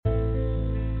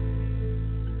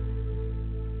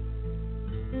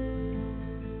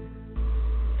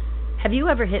Have you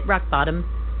ever hit rock bottom?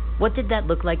 What did that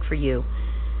look like for you?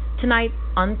 Tonight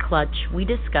on Clutch, we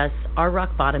discuss our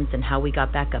rock bottoms and how we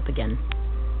got back up again.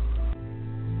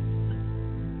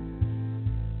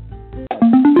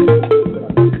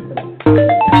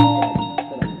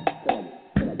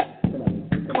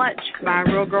 Clutch by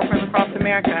Real Girlfriends Across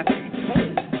America. Hey, wait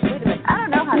a minute. I don't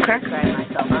know how to describe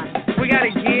myself, huh? We got to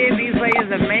give these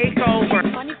ladies a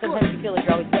makeover. Funny, sometimes you feel like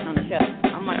you're always sitting on the show.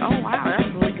 I'm like, oh, wow,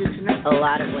 that's really good to know. A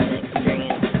lot of women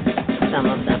experience some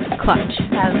of them. Clutch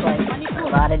Has like a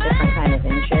lot of different kind of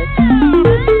interests.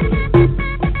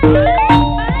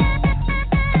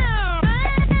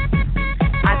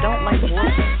 I don't like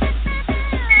work.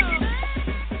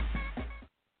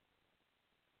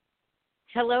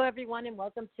 Hello, everyone, and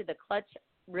welcome to the Clutch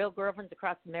Real Girlfriends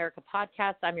Across America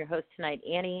podcast. I'm your host tonight,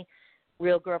 Annie.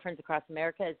 Real Girlfriends Across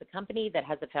America is a company that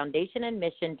has a foundation and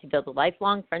mission to build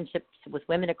lifelong friendships with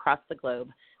women across the globe.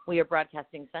 We are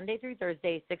broadcasting Sunday through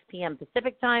Thursday, 6 p.m.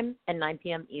 Pacific time and 9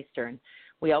 p.m. Eastern.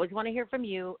 We always want to hear from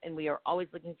you, and we are always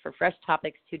looking for fresh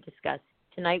topics to discuss.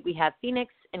 Tonight we have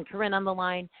Phoenix and Corinne on the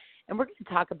line, and we're going to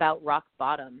talk about rock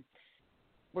bottom.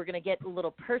 We're going to get a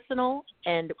little personal,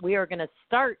 and we are going to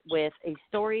start with a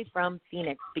story from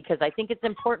Phoenix because I think it's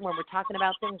important when we're talking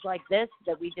about things like this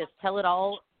that we just tell it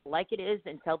all like it is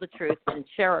and tell the truth and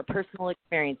share our personal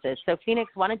experiences. So,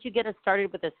 Phoenix, why don't you get us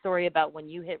started with a story about when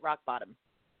you hit rock bottom?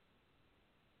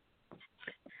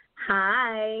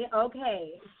 Hi.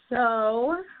 Okay.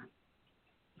 So,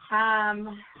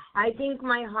 I think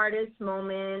my hardest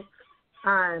moment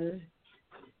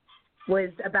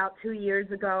was about 2 years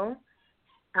ago.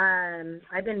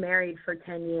 I've been married for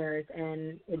 10 years,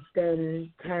 and it's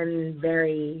been 10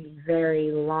 very,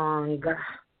 very long,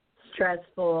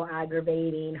 stressful,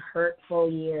 aggravating,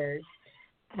 hurtful years.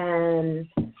 And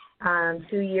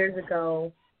 2 years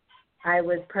ago, I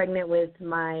was pregnant with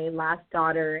my last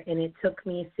daughter, and it took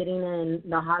me sitting in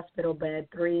the hospital bed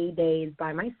 3 days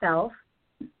by myself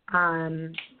to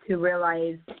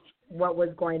realize what was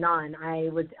going on. I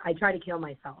tried to kill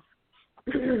myself.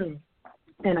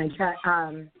 And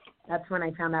that's when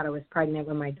I found out I was pregnant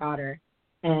with my daughter,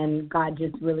 and God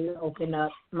just really opened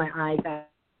up my eyes at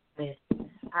it.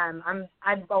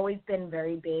 I've always been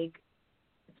very big,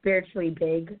 spiritually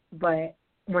big, but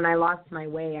when I lost my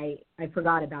way, I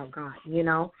forgot about God, you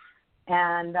know.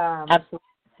 And Absolutely.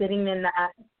 sitting in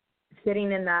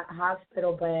that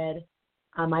hospital bed,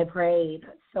 I prayed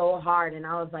so hard, and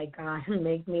I was like, God,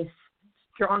 make me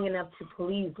strong enough to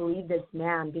please believe this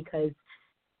man, because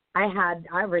I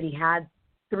already had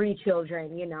 3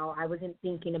 children, you know. I wasn't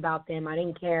thinking about them. I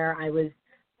didn't care. I was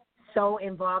so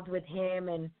involved with him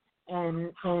and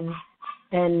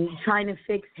trying to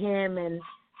fix him, and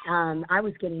I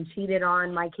was getting cheated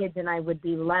on. My kids and I would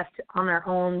be left on our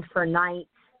own for nights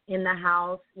in the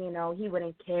house. You know, he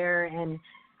wouldn't care, and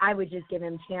I would just give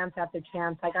him chance after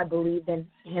chance. Like, I believed in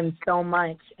him so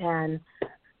much. And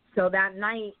so that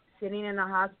night, sitting in the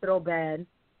hospital bed,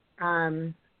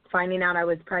 finding out I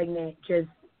was pregnant, just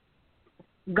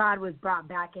God was brought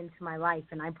back into my life,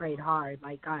 and I prayed hard,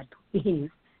 like, God, please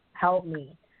help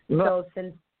me. So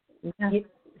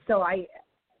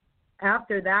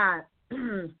after that,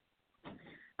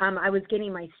 I was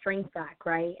getting my strength back,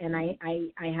 right? And I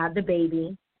had the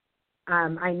baby.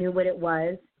 I knew what it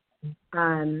was.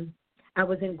 I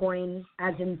wasn't going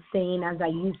as insane as I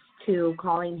used to,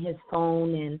 calling his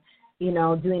phone and, you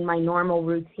know, doing my normal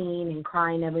routine and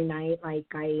crying every night.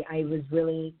 Like, I was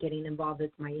really getting involved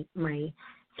with my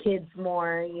kids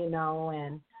more, you know.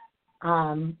 And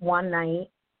one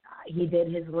night he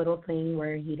did his little thing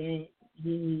where he didn't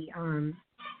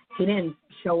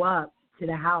show up to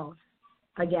the house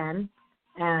again.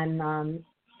 And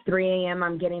 3 a.m.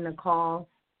 I'm getting a call,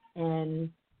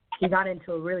 and he got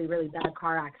into a really, really bad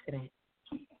car accident.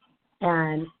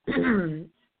 And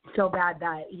so bad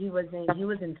that he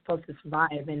wasn't supposed to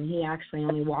survive, and he actually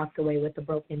only walked away with a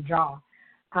broken jaw.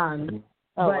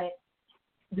 But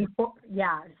before,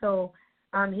 so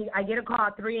I get a call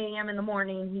at 3 a.m. in the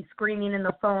morning. He's screaming in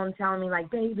the phone, telling me, like,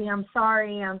 baby, I'm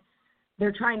sorry,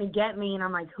 they're trying to get me. And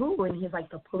I'm like, who? And he's like,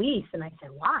 the police. And I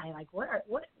said, why? Like, what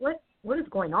is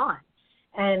going on?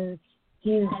 And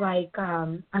he's like,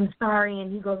 I'm sorry.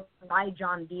 And he goes, buy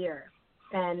John Deere.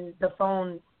 And the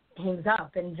phone hangs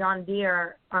up. And John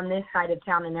Deere on this side of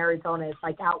town in Arizona is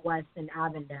like out west in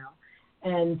Avondale.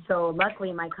 And so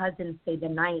luckily my cousin stayed the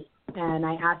night, and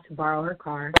I asked to borrow her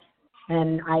car.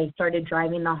 And I started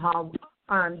driving down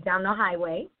the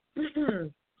highway.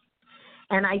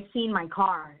 And I seen my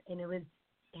car, and it was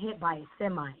hit by a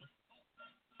semi.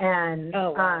 And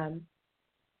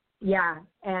Yeah,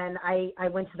 and I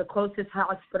went to the closest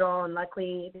hospital, and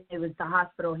luckily it was the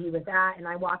hospital he was at, and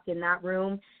I walked in that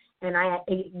room, and I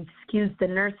excused the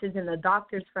nurses and the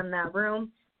doctors from that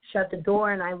room, shut the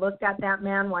door, and I looked at that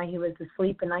man while he was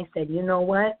asleep, and I said, you know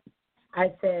what?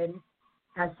 I said,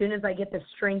 as soon as I get the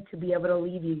strength to be able to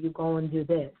leave you, you go and do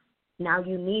this. Now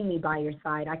you need me by your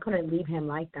side. I couldn't leave him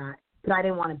like that, but I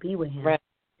didn't want to be with him. Right.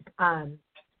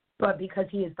 But because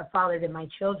he is the father to my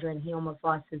children, he almost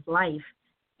lost his life.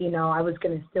 You know, I was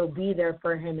going to still be there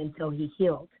for him until he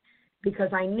healed,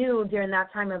 because I knew during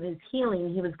that time of his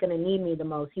healing, he was going to need me the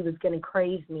most. He was going to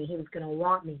crave me. He was going to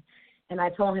want me. And I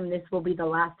told him, this will be the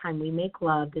last time we make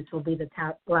love. This will be the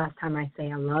last time I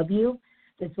say I love you.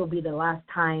 This will be the last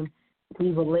time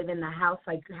we will live in the house.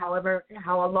 Like however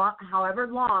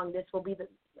long this will be,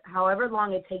 however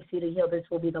long it takes you to heal, this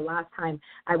will be the last time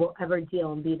I will ever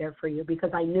deal and be there for you, because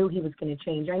I knew he was going to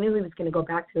change. I knew he was going to go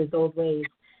back to his old ways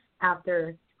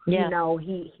after, you know,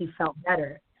 he felt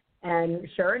better. And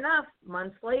sure enough,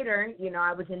 months later, you know,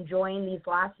 I was enjoying these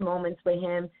last moments with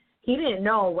him. He didn't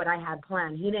know what I had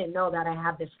planned. He didn't know that I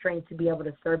had the strength to be able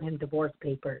to serve him divorce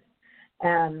papers.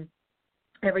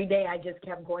 Every day I just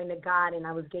kept going to God, and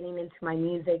I was getting into my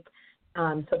music.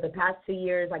 So the past 2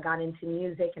 years I got into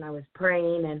music, and I was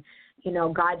praying, and, you know,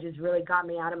 God just really got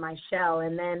me out of my shell.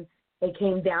 And then it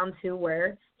came down to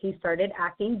where he started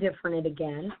acting different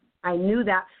again. I knew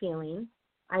that feeling.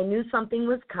 I knew something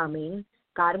was coming.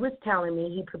 God was telling me.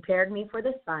 He prepared me for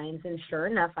the signs, and sure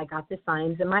enough, I got the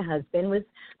signs, and my husband was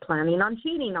planning on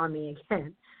cheating on me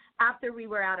again after we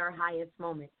were at our highest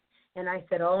moment. And I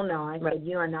said, oh, no. I said,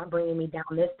 you are not bringing me down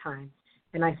this time.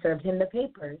 And I served him the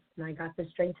papers, and I got the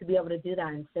strength to be able to do that.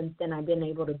 And since then, I've been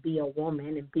able to be a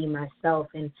woman and be myself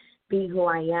and be who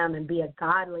I am and be a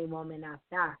godly woman at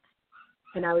that.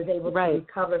 And I was able to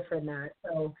recover from that.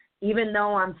 So even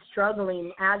though I'm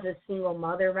struggling as a single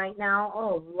mother right now,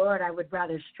 oh, Lord, I would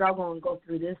rather struggle and go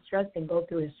through this stress than go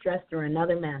through a stress through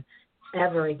another man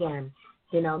ever again.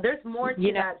 You know, there's more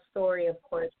to that story, of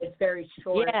course. It's very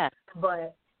short. Yeah.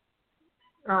 But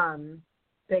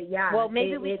yeah. Well,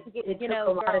 maybe we can get, it you took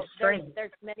know, a lot of strength.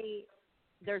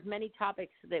 There's many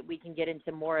topics that we can get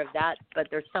into more of that, but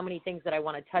there's so many things that I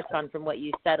want to touch on from what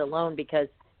you said alone, because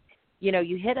you know,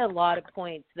 you hit a lot of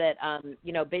points that,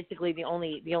 you know, basically the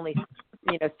only, you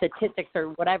know, statistics or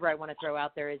whatever I want to throw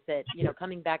out there is that, you know,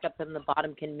 coming back up from the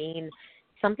bottom can mean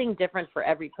something different for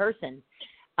every person.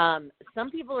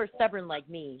 Some people are stubborn like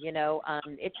me, you know.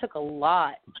 It took a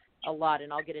lot,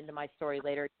 and I'll get into my story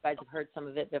later. You guys have heard some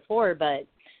of it before, but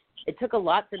it took a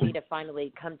lot for me to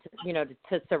finally come to, you know,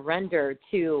 to surrender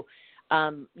to,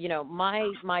 you know,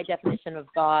 my definition of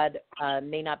God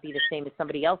may not be the same as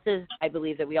somebody else's. I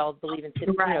believe that we all believe in,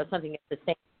 you know, something of the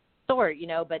same sort, you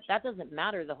know, but that doesn't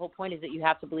matter. The whole point is that you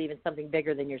have to believe in something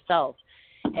bigger than yourself.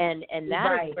 And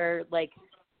that is where, like,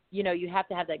 you know, you have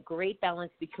to have that great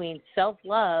balance between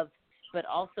self-love, but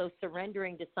also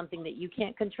surrendering to something that you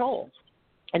can't control.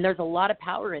 And there's a lot of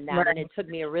power in that. And it took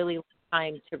me a really long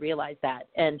time to realize that.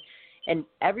 And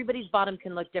everybody's bottom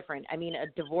can look different. I mean, a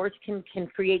divorce can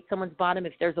create someone's bottom.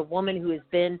 If there's a woman who has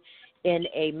been in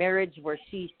a marriage where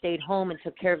she stayed home and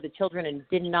took care of the children and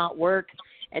did not work,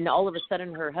 and all of a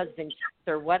sudden her husband cheats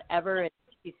or whatever, and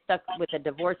she's stuck with a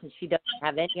divorce and she doesn't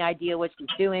have any idea what she's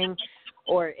doing,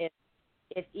 or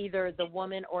if either the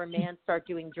woman or man start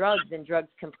doing drugs and drugs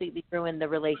completely ruin the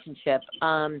relationship.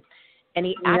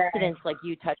 Any accidents like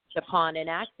you touched upon, an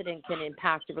accident can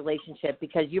impact a relationship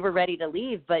because you were ready to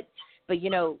leave, but you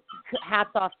know, hats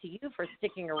off to you for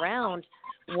sticking around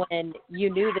when you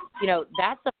knew that, you know,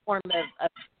 that's a form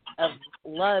of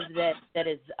love that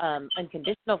is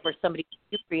unconditional for somebody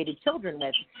you created children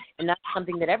with, and that's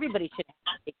something that everybody should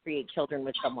have to create children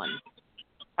with someone.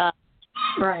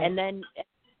 And then,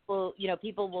 you know,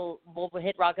 people will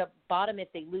hit rock bottom if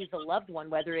they lose a loved one,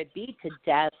 whether it be to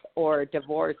death or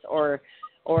divorce or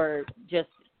just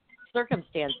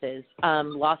circumstances,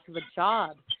 loss of a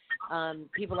job.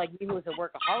 People like me who is a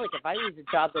workaholic, if I lose a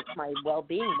job that's my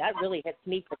well-being, that really hits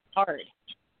me hard.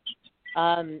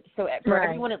 So for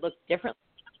everyone, it looks different,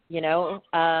 you know.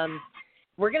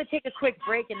 We're going to take a quick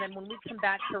break, and then when we come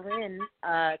back, Corinne's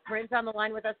on the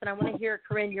line with us, and I want to hear,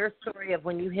 Corinne, your story of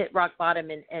when you hit rock bottom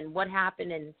and what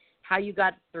happened and how you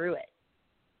got through it.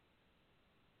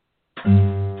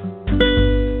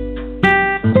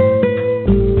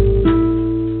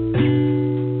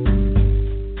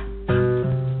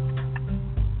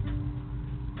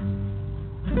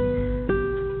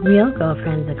 Real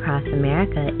Girlfriends Across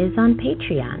America is on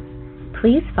Patreon.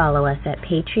 Please follow us at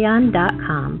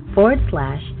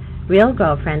patreon.com/Real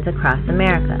Girlfriends Across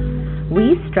America.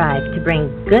 We strive to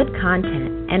bring good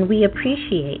content and we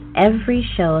appreciate every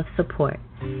show of support.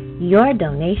 Your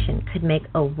donation could make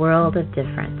a world of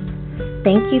difference.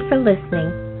 Thank you for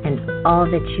listening and all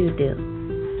that you do.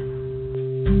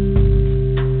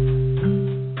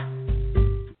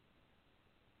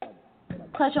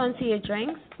 Clutch onto your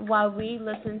drinks while we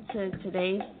listen to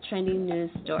today's trending news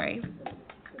story.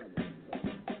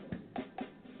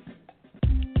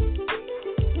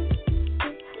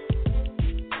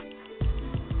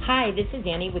 Hi, this is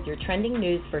Annie with your trending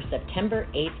news for September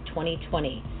 8th,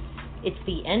 2020. It's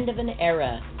the end of an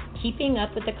era. Keeping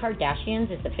Up with the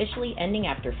Kardashians is officially ending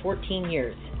after 14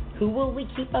 years. Who will we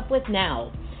keep up with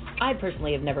now? I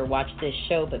personally have never watched this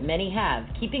show, but many have.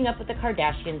 Keeping Up with the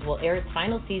Kardashians will air its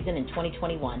final season in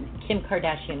 2021. Kim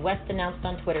Kardashian West announced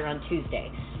on Twitter on Tuesday.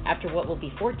 After what will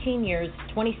be 14 years,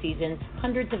 20 seasons,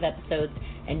 hundreds of episodes,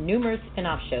 and numerous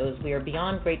spin-off shows, we are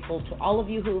beyond grateful to all of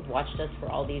you who have watched us for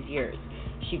all these years.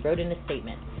 She wrote in a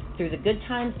statement, "Through the good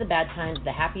times, the bad times,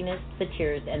 the happiness, the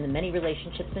tears, and the many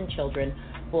relationships and children,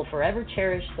 we'll forever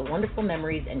cherish the wonderful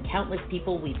memories and countless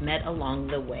people we've met along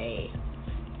the way."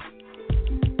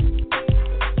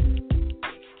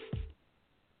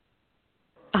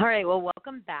 All right, well,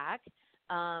 welcome back.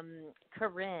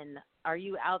 Corinne, are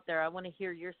you out there? I want to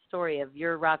hear your story of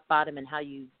your rock bottom and how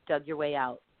you dug your way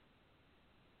out.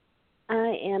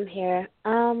 I am here.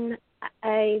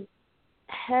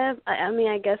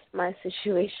 I guess my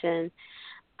situation,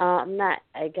 I'm not,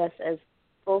 as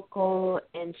vocal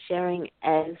and sharing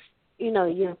as, you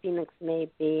and Phoenix may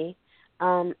be.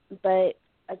 But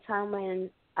a time when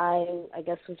I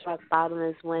guess was rock bottom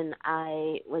is when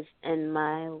I was in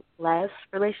my last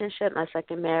relationship, my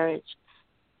second marriage,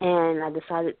 and I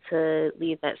decided to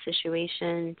leave that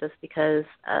situation just because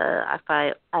I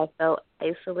felt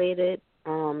isolated,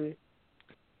 and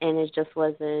it just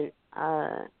wasn't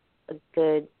a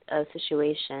good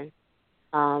situation,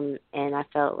 and I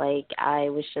felt like I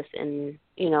was just in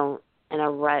a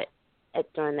rut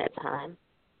during that time.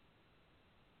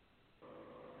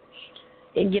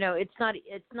 It's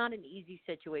not an easy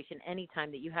situation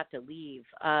anytime that you have to leave.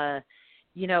 A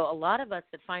lot of us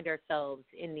that find ourselves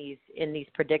in these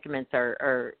predicaments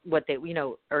are what they,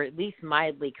 or at least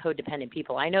mildly codependent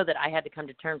people. I know that I had to come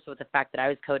to terms with the fact that I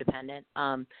was codependent.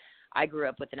 I grew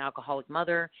up with an alcoholic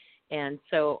mother, and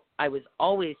so I was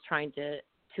always trying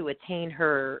to attain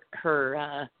her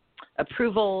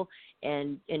approval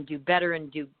and do better and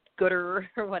do gooder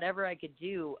or whatever I could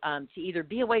do to either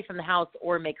be away from the house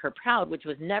or make her proud, which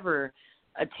was never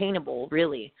attainable,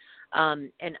 really.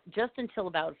 And just until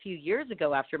about a few years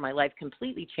ago, after my life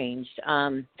completely changed,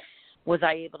 was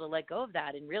I able to let go of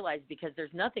that and realize, because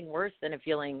there's nothing worse than a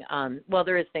feeling, well,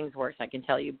 there is things worse, I can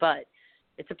tell you, but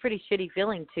it's a pretty shitty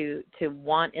feeling to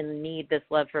want and need this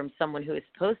love from someone who is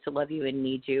supposed to love you and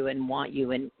need you and want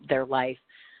you in their life.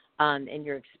 And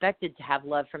you're expected to have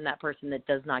love from that person that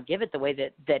does not give it the way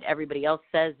that everybody else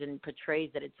says and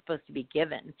portrays that it's supposed to be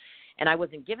given. And I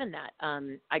wasn't given that.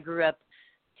 I grew up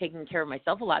taking care of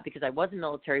myself a lot because I was a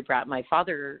military brat. My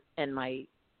father and my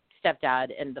stepdad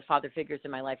and the father figures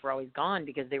in my life were always gone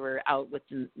because they were out with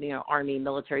the Army,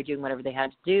 military, doing whatever they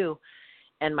had to do.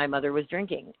 And my mother was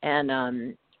drinking.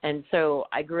 And so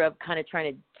I grew up kind of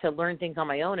trying to learn things on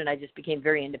my own, and I just became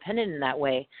very independent in that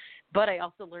way. But I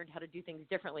also learned how to do things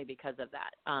differently because of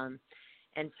that.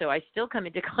 And so I still come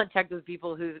into contact with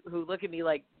people who look at me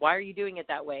like, why are you doing it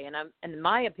that way? And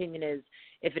my opinion is,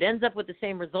 if it ends up with the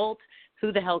same result,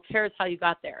 who the hell cares how you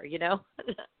got there,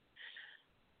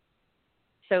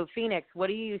 So, Phoenix, what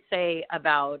do you say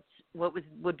about what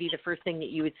would be the first thing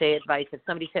that you would say advice if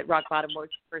somebody's hit rock bottom?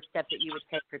 What's the first step that you would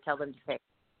take or tell them to take?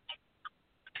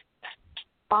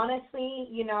 Honestly,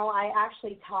 I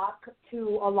actually talk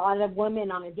to a lot of women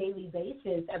on a daily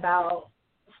basis about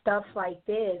stuff like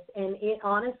this, and it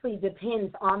honestly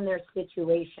depends on their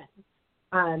situation.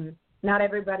 Not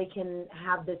everybody can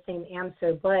have the same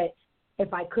answer, but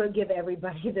if I could give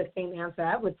everybody the same answer,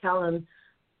 I would tell them,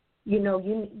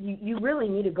 you really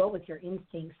need to go with your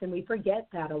instincts, and we forget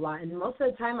that a lot. And most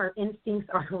of the time our instincts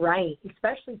are right,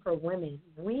 especially for women.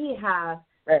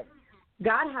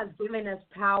 God has given us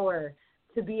power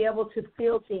to be able to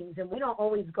feel things, and we don't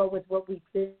always go with what we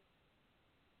feel.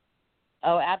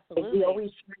 Oh, absolutely. We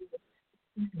always,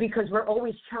 because we're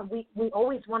always trying. We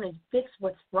always want to fix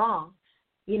what's wrong.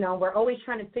 We're always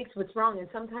trying to fix what's wrong, and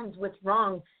sometimes what's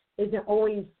wrong isn't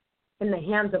always in the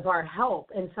hands of our help,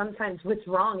 and sometimes what's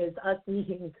wrong is us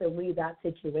needing to leave that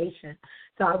situation.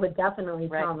 So I would definitely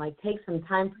tell them, take some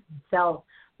time for yourself,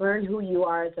 learn who you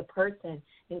are as a person,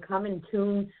 and come in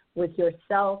tune with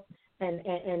yourself.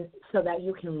 And so that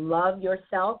you can love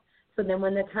yourself, so So then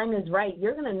when the time is right,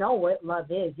 you're going to know what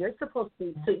love is. You're supposed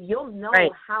to, so you'll know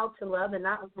how to love, and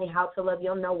not only how to love,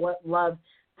 you'll know what love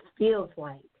feels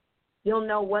like. You'll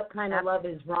know what kind of love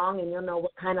is wrong, and you'll know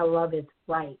what kind of love is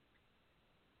right.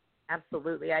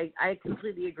 Absolutely. I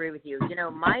completely agree with you. You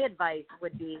know, my advice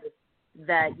would be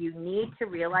that you need to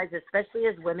realize, especially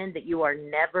as women, that you are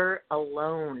never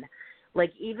alone.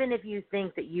 Like, even if you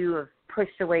think that you have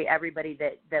pushed away everybody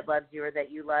that loves you or that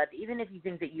you love, even if you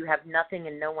think that you have nothing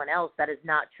and no one else, that is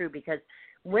not true, because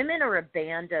women are a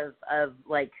band of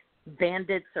like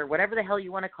bandits or whatever the hell you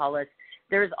want to call us.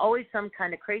 There's always some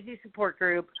kind of crazy support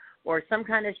group or some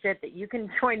kind of shit that you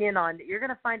can join in on. You're going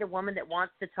to find a woman that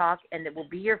wants to talk and that will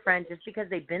be your friend just because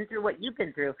they've been through what you've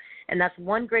been through. And that's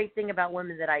one great thing about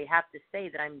women that I have to say,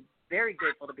 that I'm very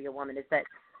grateful to be a woman, is that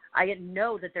I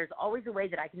know that there's always a way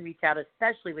that I can reach out,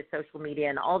 especially with social media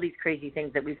and all these crazy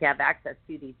things that we have access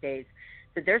to these days.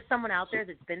 That there's someone out there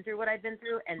that's been through what I've been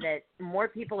through, and that more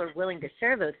people are willing to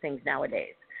share those things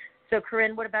nowadays. So,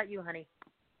 Corinne, what about you, honey?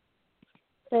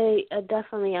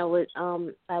 Definitely, I would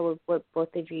what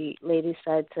both of you ladies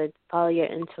said, to follow your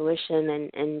intuition,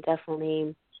 and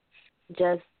definitely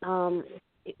just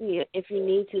if you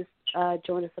need to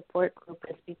join a support group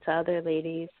and speak to other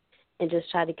ladies, and just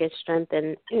try to get strength,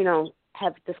 and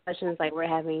have discussions like we're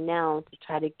having now to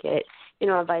try to get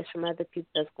advice from other people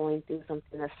that's going through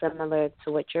something that's similar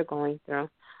to what you're going through.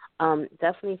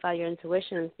 Definitely follow your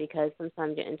intuitions, because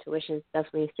sometimes your intuitions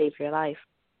definitely save your life.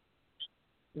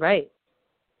 Right.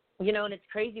 And it's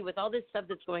crazy with all this stuff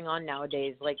that's going on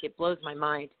nowadays. Like, it blows my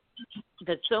mind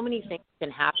that so many things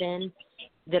can happen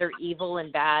that are evil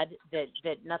and bad,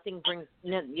 that nothing brings,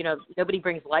 nobody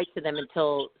brings light to them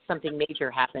until something major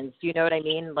happens. Do you know what I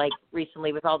mean? Like,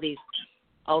 recently with all these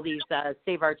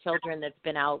Save Our Children that's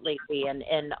been out lately, and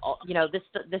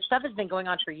this stuff has been going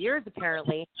on for years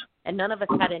apparently, and none of us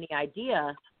had any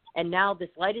idea, and now this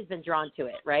light has been drawn to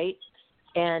it, right?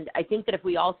 And I think that if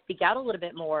we all speak out a little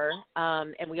bit more,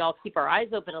 and we all keep our eyes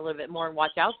open a little bit more and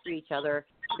watch out for each other,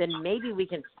 then maybe we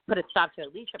can put a stop to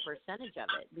at least a percentage of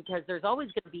it, because there's always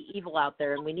going to be evil out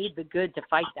there, and we need the good to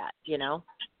fight that,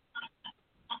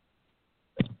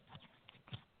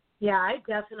 Yeah, I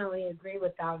definitely agree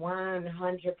with that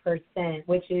 100%,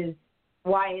 which is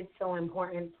why it's so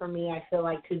important for me, I feel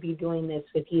like, to be doing this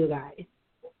with you guys.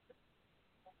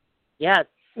 Yes.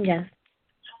 Yes.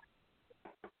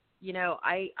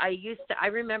 I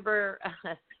remember,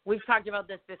 we've talked about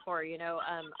this before,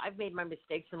 I've made my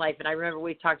mistakes in life, and I remember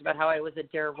we talked about how I was a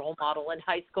dare role model in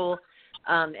high school,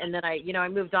 and then I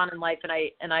moved on in life,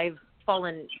 and I've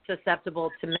fallen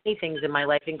susceptible to many things in my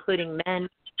life, including men,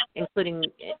 including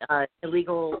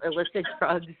illegal, illicit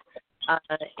drugs,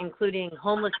 including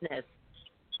homelessness,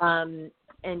 and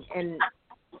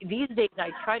these days I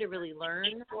try to really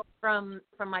learn from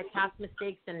my past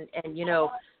mistakes, and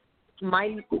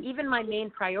my main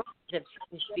priorities have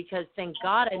changed, because thank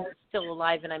God I'm still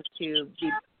alive and I'm to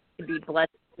be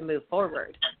blessed to move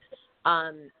forward.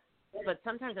 But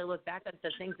sometimes I look back at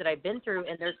the things that I've been through,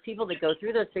 and there's people that go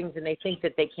through those things and they think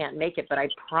that they can't make it, but I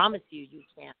promise you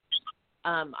can.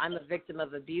 I'm a victim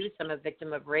of abuse. I'm a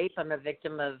victim of rape. I'm a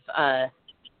victim of,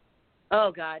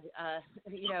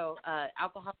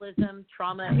 alcoholism,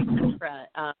 trauma,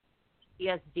 etc.,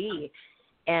 PTSD.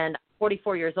 And I'm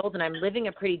 44 years old, and I'm living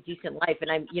a pretty decent life. And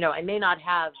I may not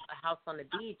have a house on the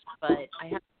beach, but I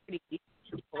have pretty decent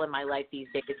people in my life these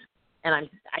days, and I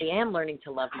am learning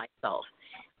to love myself.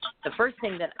 The first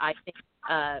thing that I think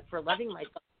for loving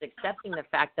myself is accepting the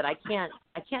fact that I can't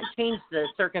change the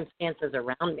circumstances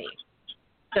around me.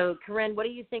 So, Corinne, what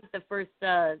do you think the first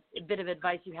bit of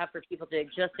advice you have for people to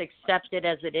just accept it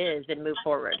as it is and move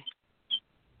forward?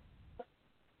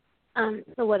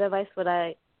 So what advice would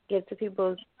I give to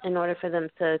people in order for them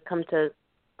to come to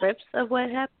grips of what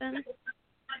happened?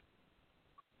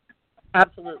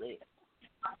 Absolutely.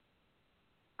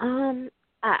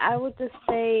 I would just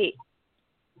say,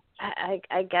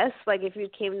 I guess, like, if you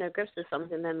came to grips with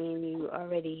something, I mean, you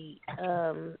already,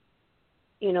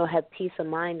 had peace of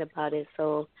mind about it.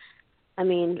 So, I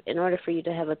mean, in order for you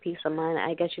to have a peace of mind,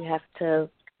 I guess you have to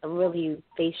really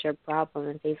face your problem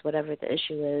and face whatever the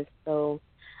issue is. So,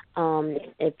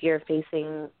 if you're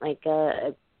facing like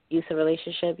a abusive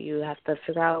relationship, you have to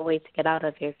figure out a way to get out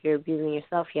of it. If you're abusing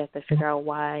yourself, you have to figure out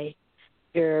why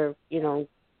you're,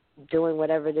 doing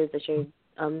whatever it is that you're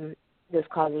that's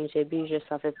causing you to abuse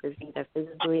yourself. If it's either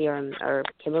physically or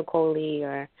chemically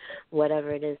or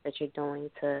whatever it is that you're doing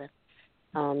to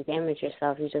damage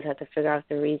yourself, you just have to figure out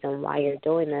the reason why you're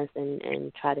doing this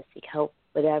and try to seek help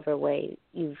whatever way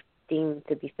you deemed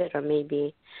to be fit, or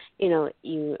maybe,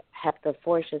 you have to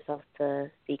force yourself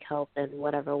to seek help in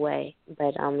whatever way.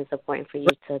 But it's important for you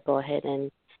to go ahead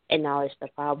and acknowledge the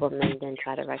problem and then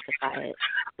try to rectify it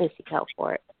and seek help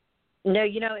for it. No,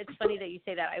 it's funny that you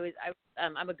say that.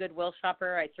 I'm a Goodwill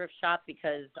shopper. I thrift shop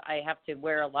because I have to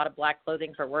wear a lot of black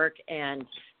clothing for work, and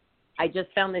I just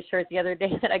found this shirt the other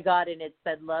day that I got, and it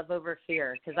said "Love over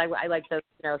fear" because I like those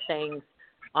sayings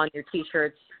on your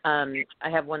T-shirts. I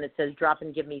have one that says "Drop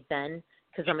and give me Zen"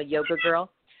 because I'm a yoga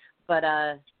girl, but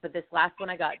this last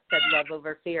one I got said "Love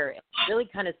over fear." It really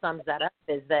kind of sums that up.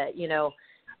 Is that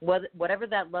whatever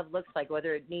that love looks like,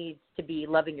 whether it needs to be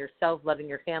loving yourself, loving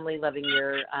your family, loving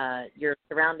your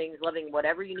surroundings, loving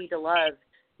whatever you need to love,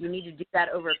 you need to do that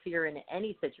over fear in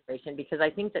any situation, because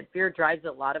I think that fear drives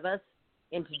a lot of us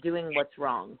into doing what's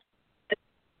wrong.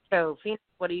 So, Phoenix,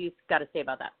 what do you got to say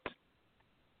about that?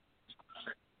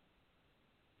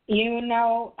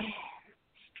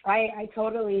 I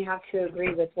totally have to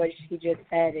agree with what she just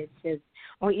said. It's just,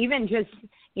 or even just,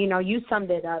 you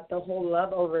summed it up, the whole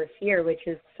love over fear, which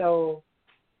is so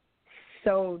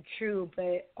true.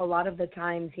 But a lot of the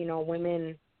times,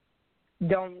 women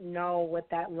don't know what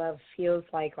that love feels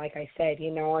like I said,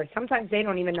 or sometimes they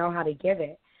don't even know how to give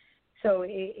it. So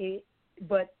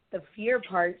but the fear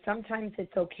part, sometimes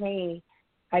it's okay,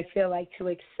 I feel like, to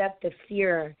accept the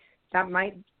fear that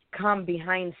might come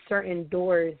behind certain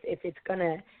doors if it's going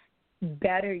to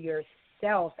better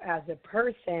yourself as a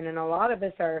person. And a lot of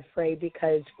us are afraid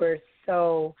because we're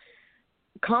so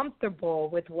comfortable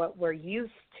with what we're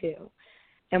used to.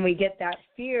 And we get that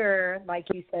fear, like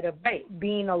you said, of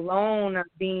being alone, or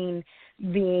being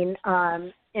in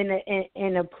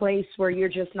a place where you're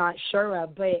just not sure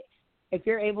of. But if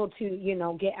you're able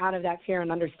to, get out of that fear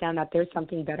and understand that there's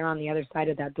something better on the other side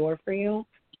of that door for you,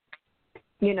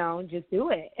 just do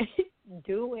it.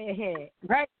 Do it.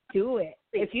 Right. Do it.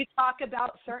 If you talk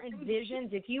about certain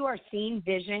visions, if you are seeing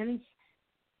visions,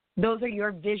 those are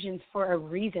your visions for a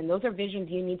reason. Those are visions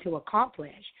you need to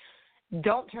accomplish.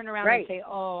 Don't turn around and say,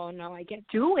 oh, no, I can't.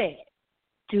 Do it.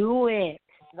 Do it.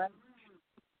 Right.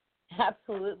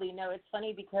 Absolutely. No, it's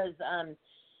funny because, I'm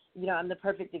the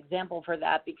perfect example for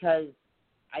that, because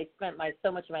I spent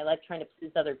so much of my life trying to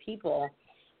please other people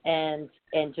and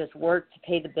just work to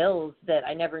pay the bills, that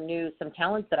I never knew some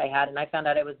talents that I had. And I found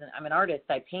out I'm an artist.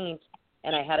 I paint,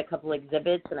 and I had a couple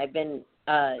exhibits, and I've been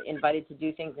invited to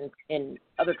do things in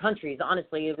other countries,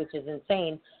 honestly, which is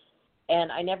insane.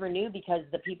 And I never knew, because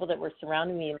the people that were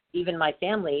surrounding me, even my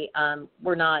family,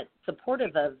 were not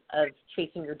supportive of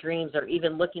chasing your dreams, or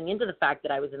even looking into the fact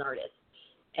that I was an artist.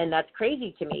 And that's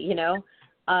crazy to me,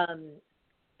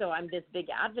 So I'm this big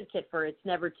advocate for it's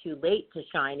never too late to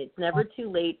shine. It's never too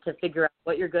late to figure out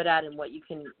what you're good at and what you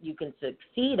can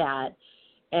succeed at.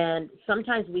 And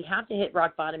sometimes we have to hit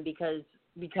rock bottom because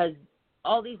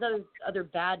all these other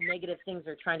bad, negative things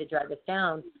are trying to drag us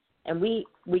down. And we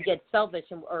get selfish,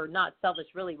 or not selfish,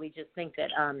 really. We just think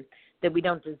that that we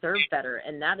don't deserve better,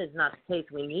 and that is not the case.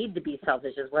 We need to be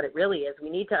selfish, is what it really is. We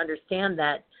need to understand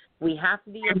that we have to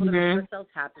be able to make ourselves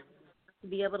happy. We have to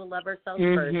be able to love ourselves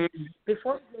first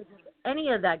before we give any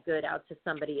of that good out to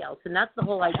somebody else. And that's the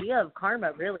whole idea of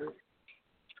karma, really.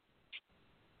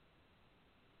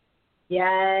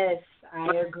 Yes,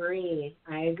 I agree.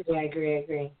 I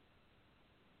agree.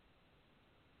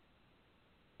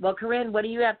 Well, Corinne, what do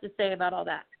you have to say about all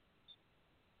that?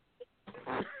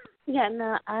 Yeah,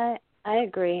 no, I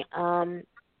agree.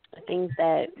 I think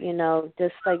that,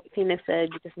 just like Phoenix said,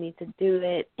 you just need to do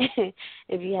it.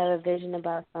 If you have a vision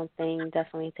about something,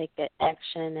 definitely take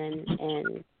action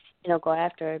and go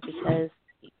after it, because,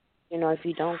 if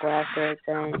you don't go after it,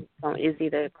 then it's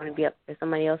either going to be up for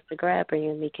somebody else to grab, or you're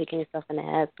going to be kicking yourself in the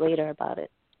ass later about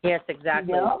it. Yes,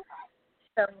 exactly. Yep.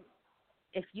 So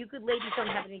if you ladies don't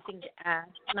have anything to add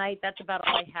tonight, that's about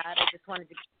all I had. I just wanted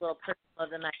to keep a little personal of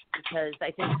the night, because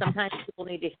I think sometimes people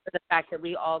need to hear the fact that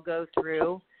we all go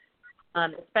through,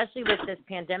 especially with this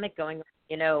pandemic going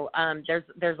on.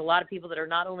 There's a lot of people that are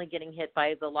not only getting hit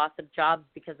by the loss of jobs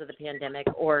because of the pandemic,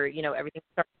 or, everything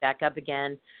starting back up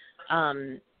again,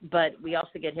 but we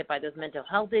also get hit by those mental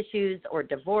health issues, or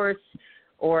divorce,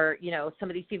 or, some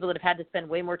of these people that have had to spend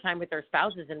way more time with their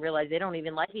spouses and realize they don't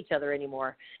even like each other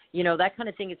anymore. That kind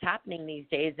of thing is happening these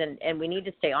days, and we need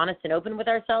to stay honest and open with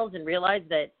ourselves and realize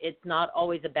that it's not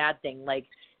always a bad thing. Like,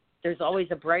 there's always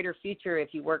a brighter future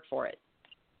if you work for it.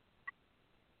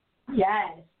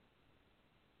 Yes.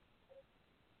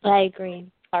 I agree.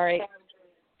 All right.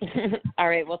 All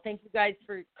right. Well, thank you guys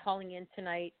for calling in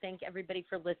tonight. Thank everybody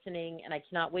for listening, and I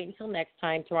cannot wait until next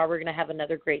time. Tomorrow we're going to have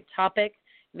another great topic.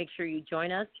 Make sure you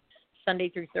join us. Sunday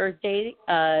through Thursday.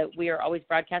 We are always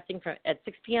broadcasting at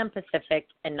 6 p.m. Pacific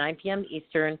and 9 p.m.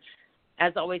 Eastern.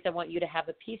 As always, I want you to have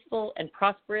a peaceful and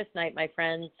prosperous night, my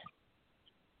friends.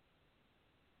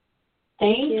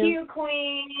 Thank you,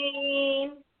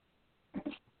 Queen.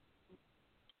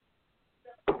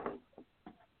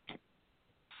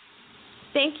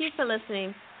 Thank you for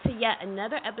listening to yet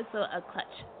another episode of Clutch,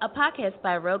 a podcast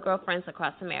by Real Girlfriends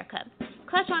Across America.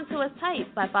 Clutch onto us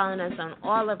tight by following us on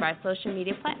all of our social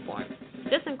media platforms.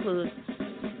 This includes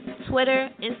Twitter,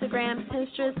 Instagram,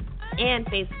 Pinterest, and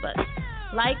Facebook.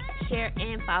 Like, share,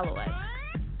 and follow us.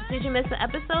 Did you miss an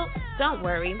episode? Don't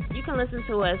worry. You can listen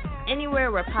to us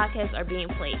anywhere where podcasts are being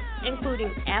played,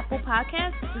 including Apple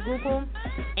Podcasts, Google,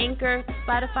 Anchor,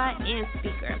 Spotify, and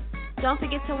Speaker. Don't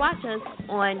forget to watch us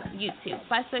on YouTube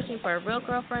by searching for Real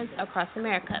Girlfriends Across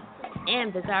America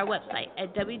and visit our website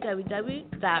at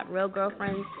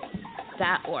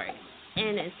www.realgirlfriends.org.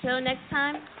 And until next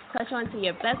time, clutch on to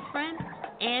your best friend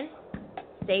and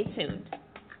stay tuned.